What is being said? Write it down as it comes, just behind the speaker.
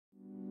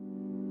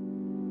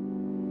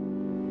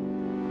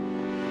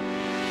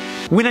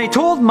When I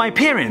told my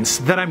parents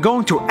that I'm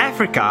going to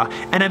Africa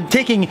and I'm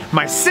taking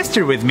my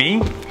sister with me,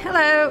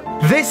 hello,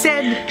 they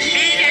said, Be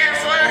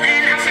careful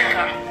in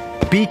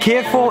Africa. be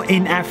careful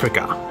in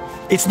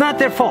Africa. It's not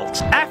their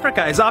fault.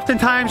 Africa is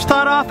oftentimes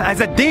thought of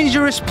as a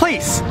dangerous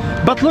place.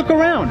 But look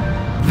around.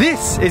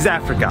 This is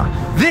Africa.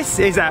 This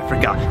is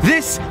Africa.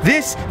 This,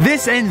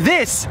 and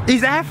this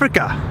is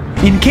Africa.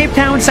 In Cape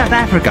Town, South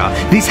Africa,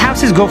 these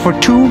houses go for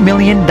 $2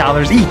 million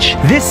each.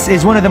 This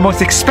is one of the most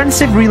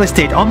expensive real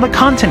estate on the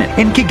continent.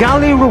 In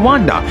Kigali,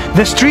 Rwanda,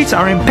 the streets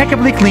are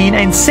impeccably clean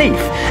and safe,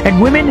 and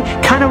women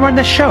kind of run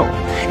the show.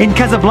 In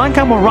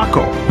Casablanca,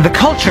 Morocco, the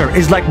culture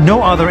is like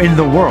no other in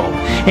the world.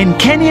 In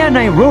Kenya,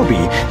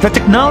 Nairobi, the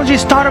technology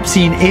startup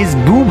scene is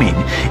booming.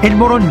 In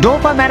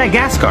Morondopa,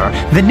 Madagascar,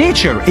 the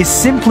nature is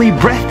simply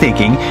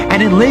breathtaking,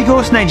 and in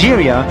Lagos,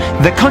 Nigeria,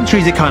 the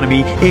country's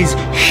economy is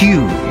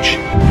huge.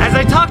 As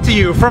I talk to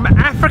you from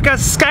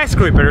Africa's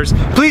skyscrapers,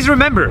 please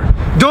remember,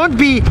 don't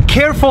be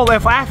careful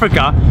of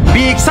Africa,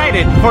 be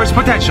excited for its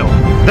potential.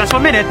 That's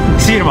 1 minute,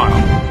 see you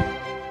tomorrow.